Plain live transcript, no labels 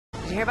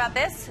you hear about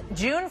this?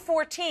 June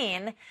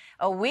 14,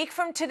 a week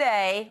from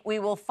today, we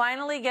will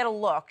finally get a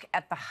look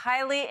at the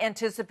highly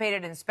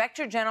anticipated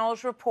Inspector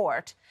General's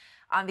report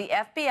on the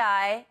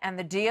FBI and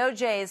the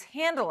DOJ's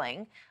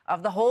handling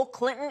of the whole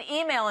Clinton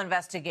email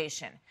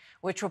investigation,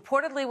 which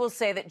reportedly will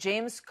say that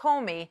James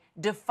Comey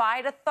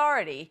defied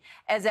authority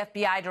as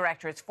FBI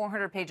director. It's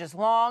 400 pages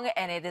long,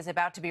 and it is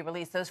about to be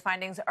released. Those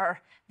findings are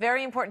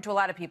very important to a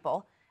lot of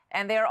people,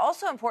 and they are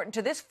also important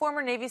to this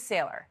former Navy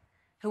sailor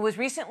who was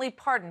recently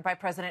pardoned by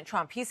President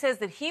Trump. He says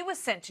that he was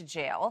sent to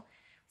jail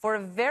for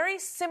a very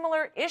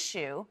similar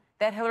issue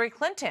that Hillary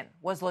Clinton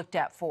was looked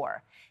at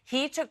for.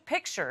 He took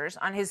pictures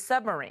on his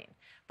submarine,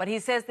 but he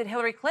says that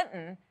Hillary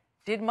Clinton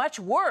did much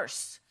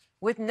worse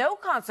with no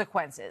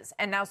consequences.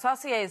 And now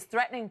Saucier is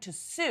threatening to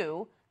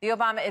sue the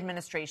Obama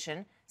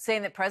administration,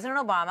 saying that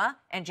President Obama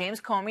and James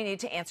Comey need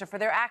to answer for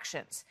their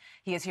actions.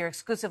 He is here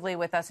exclusively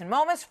with us in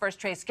moments. First,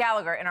 Trace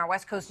Gallagher in our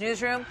West Coast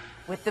newsroom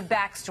with the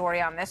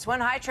backstory on this one.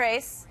 Hi,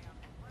 Trace.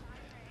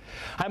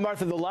 Hi,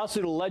 Martha. The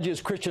lawsuit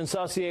alleges Kristian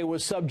Saucier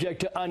was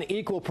subject to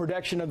unequal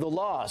protection of the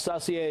law.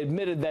 Saucier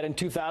admitted that in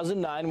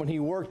 2009, when he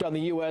worked on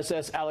the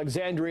USS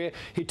Alexandria,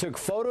 he took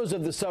photos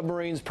of the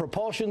submarine's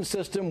propulsion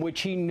system,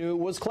 which he knew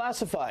was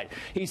classified.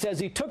 He says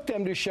he took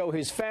them to show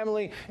his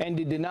family, and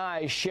he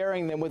denies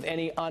sharing them with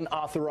any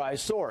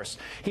unauthorized source.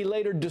 He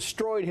later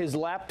destroyed his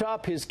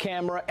laptop, his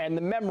camera, and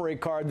the memory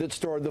card that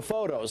stored the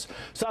photos.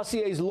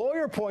 Saucier's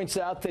lawyer points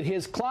out that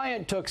his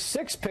client took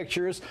 6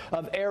 pictures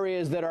of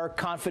areas that are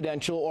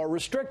confidential or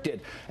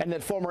restricted, and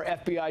that former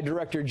FBI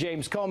Director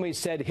James Comey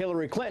said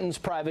Hillary Clinton's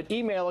private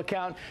email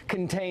account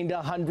contained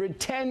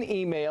 110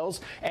 emails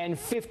and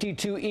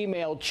 52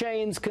 email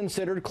chains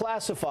considered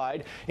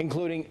classified,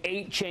 including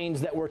 8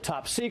 chains that were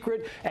top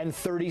secret and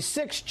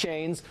 36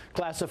 chains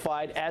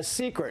classified as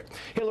secret.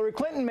 Hillary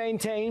Clinton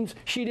maintains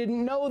she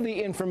didn't know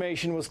the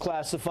information was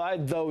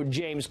classified, though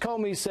James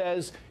Comey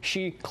says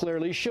she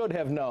clearly should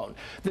have known.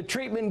 The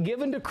treatment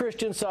given to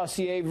Kristian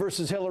Saucier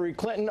versus Hillary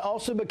Clinton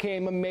also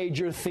became a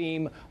major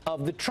theme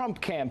of the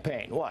Trump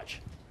campaign. Watch.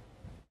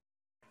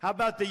 How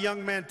about the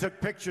young man took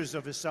pictures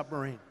of his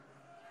submarine?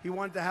 He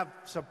wanted to have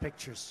some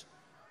pictures.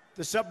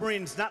 The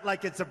submarine's not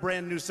like it's a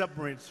brand new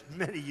submarine. It's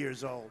many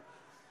years old.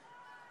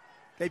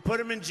 They put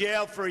him in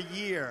jail for a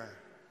year.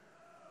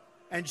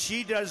 And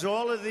she does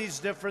all of these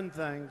different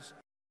things.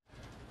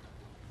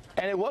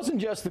 And it wasn't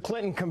just the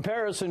Clinton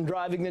comparison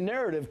driving the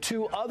narrative.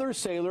 2 other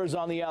sailors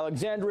on the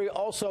Alexandria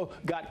also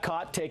got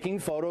caught taking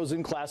photos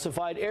in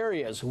classified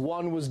areas.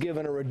 One was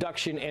given a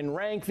reduction in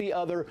rank. The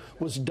other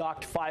was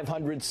docked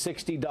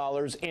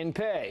 $560 in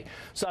pay.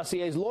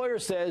 Saucier's lawyer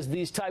says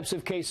these types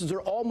of cases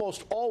are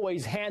almost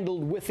always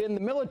handled within the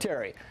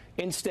military.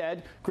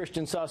 Instead,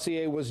 Kristian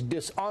Saucier was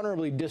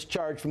dishonorably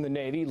discharged from the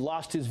Navy,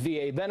 lost his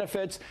VA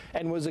benefits,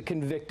 and was a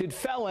convicted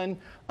felon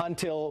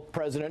until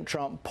President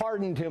Trump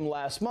pardoned him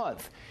last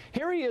month.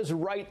 Here he is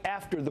right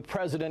after the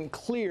president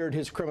cleared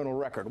his criminal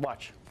record.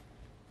 Watch.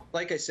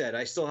 Like I said,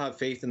 I still have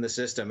faith in the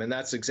system, and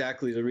that's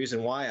exactly the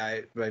reason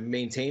why I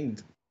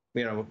maintained,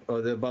 the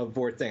above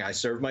board thing. I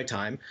served my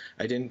time.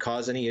 I didn't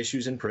cause any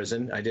issues in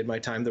prison. I did my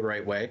time the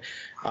right way.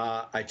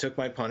 I took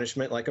my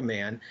punishment like a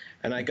man,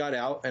 and I got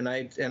out, and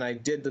I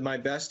did my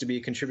best to be a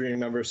contributing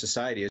member of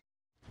society.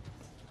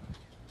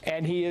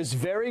 And he is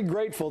very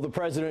grateful the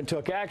president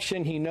took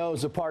action. He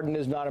knows a pardon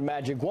is not a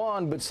magic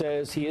wand, but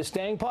says he is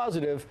staying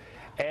positive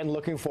and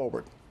looking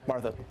forward.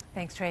 Martha.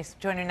 Thanks, Trace.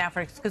 Joining now for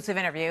an exclusive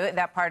interview,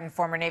 that pardoned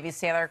former Navy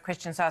sailor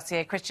Kristian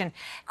Saucier. Kristian,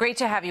 great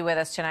to have you with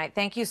us tonight.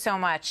 Thank you so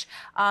much.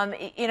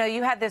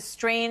 You had this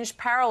strange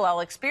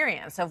parallel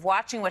experience of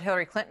watching what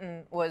Hillary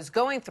Clinton was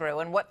going through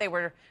and what they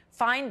were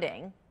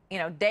finding,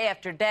 day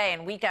after day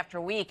and week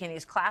after week, and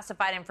these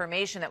classified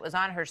information that was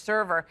on her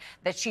server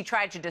that she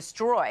tried to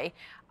destroy.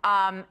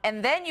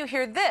 And then you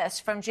hear this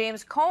from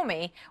James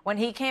Comey when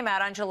he came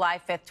out on July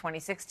 5th,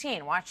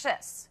 2016. Watch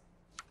this.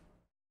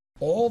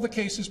 All the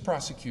cases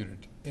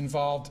prosecuted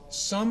involved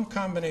some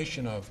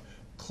combination of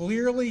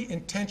clearly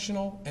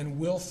intentional and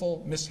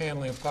willful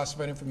mishandling of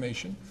classified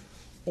information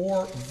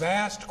or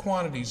vast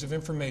quantities of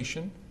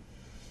information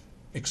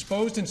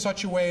exposed in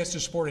such a way as to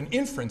support an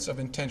inference of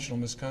intentional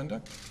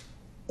misconduct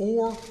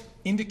or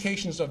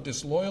indications of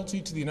disloyalty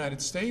to the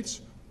United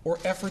States or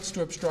efforts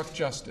to obstruct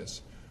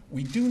justice.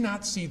 We do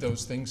not see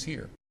those things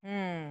here.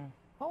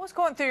 What was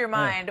going through your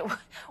mind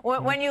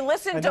when you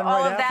listened to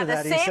all of that?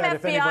 The same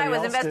FBI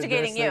was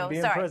investigating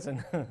you. Sorry.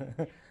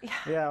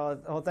 Yeah,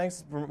 well,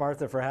 thanks,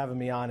 Martha, for having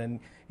me on. And,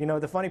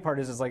 the funny part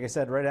is, like I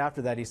said, right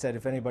after that, he said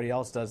if anybody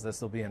else does this,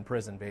 they'll be in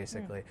prison,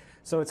 basically.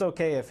 So it's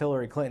okay if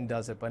Hillary Clinton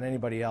does it, but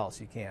anybody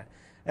else, you can't.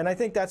 And I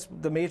think that's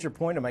the major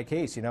point of my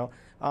case,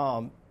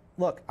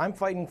 Look, I'm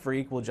fighting for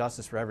equal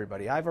justice for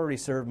everybody. I've already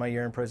served my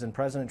year in prison.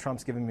 President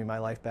Trump's giving me my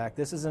life back.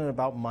 This isn't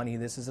about money.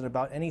 This isn't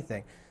about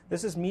anything.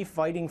 This is me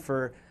fighting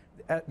for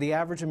the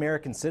average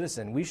American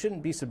citizen. We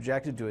shouldn't be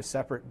subjected to a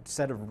separate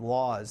set of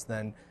laws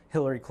than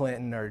Hillary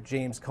Clinton or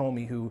James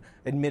Comey, who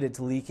admitted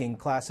to leaking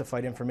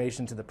classified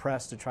information to the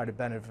press to try to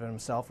benefit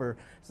himself, or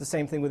it's the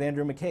same thing with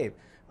Andrew McCabe.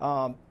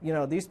 You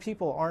know, these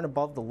people aren't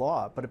above the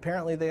law, but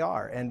apparently they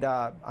are, and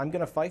I'm going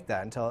to fight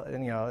that until, you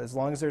know, as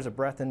long as there's a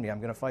breath in me, I'm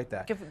going to fight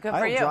that. Good for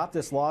I'll you. drop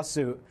this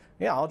lawsuit.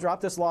 Yeah, I'll drop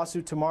this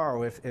lawsuit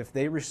tomorrow if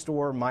they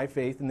restore my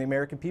faith and the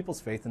American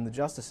people's faith in the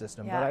justice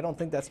system. Yeah. But I don't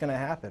think that's going to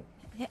happen.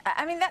 Yeah,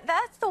 I mean,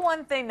 that's the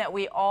one thing that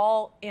we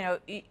all, you know,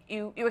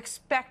 you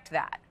expect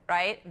that,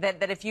 right?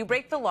 That if you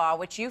break the law,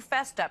 which you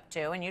fessed up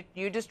to, and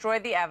you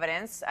destroyed the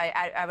evidence,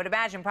 I would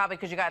imagine probably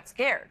because you got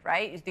scared,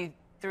 right? You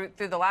threw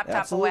the laptop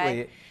Absolutely.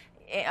 away.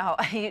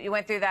 You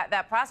went through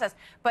that process.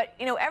 But,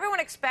 you know, everyone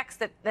expects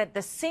that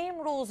the same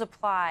rules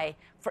apply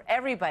for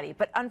everybody.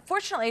 But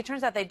unfortunately, it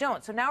turns out they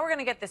don't. So now we're going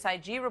to get this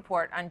IG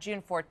report on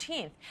June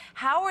 14th.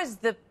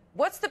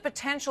 What's the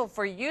potential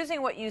for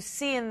using what you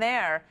see in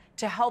there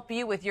to help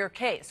you with your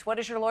case? What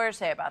does your lawyer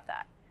say about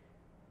that?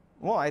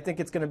 Well, I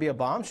think it's going to be a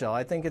bombshell.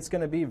 I think it's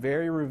going to be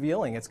very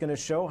revealing. It's going to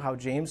show how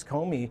James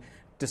Comey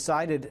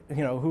decided,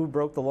 you know, who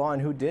broke the law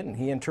and who didn't.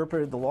 He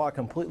interpreted the law a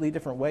completely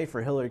different way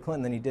for Hillary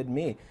Clinton than he did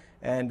me.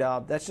 And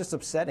that's just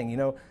upsetting. You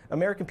know,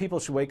 American people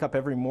should wake up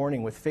every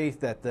morning with faith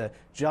that the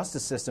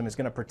justice system is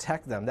going to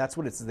protect them. That's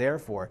what it's there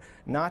for,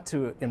 not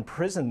to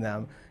imprison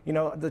them. You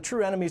know, the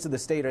true enemies of the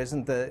state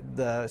isn't the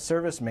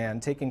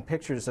serviceman taking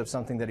pictures of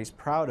something that he's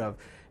proud of.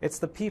 It's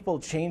the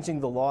people changing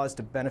the laws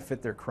to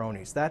benefit their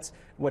cronies. That's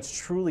what's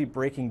truly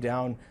breaking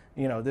down,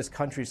 you know, this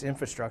country's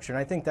infrastructure. And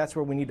I think that's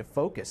where we need to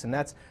focus.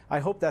 And I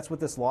hope that's what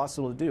this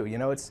lawsuit will do. You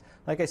know, it's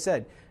like I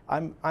said,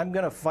 I'm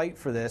going to fight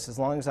for this as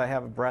long as I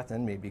have a breath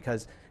in me,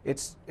 because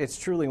it's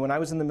truly, when I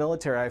was in the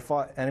military, I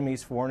fought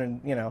enemies foreign,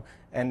 and, you know,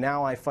 and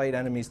now I fight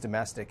enemies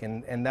domestic.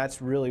 And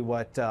that's really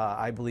what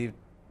I believe,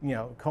 you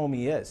know,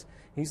 Comey is.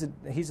 He's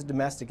a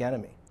domestic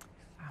enemy.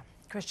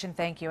 Kristian,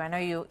 thank you. I know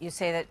you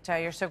say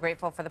that you're so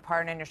grateful for the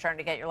pardon and you're starting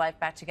to get your life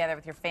back together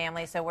with your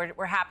family. So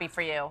we're happy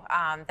for you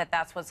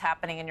that's what's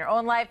happening in your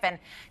own life. And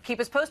keep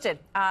us posted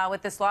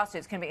with this lawsuit.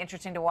 It's going to be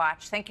interesting to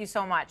watch. Thank you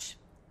so much.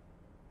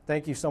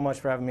 Thank you so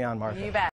much for having me on, Martha. You bet.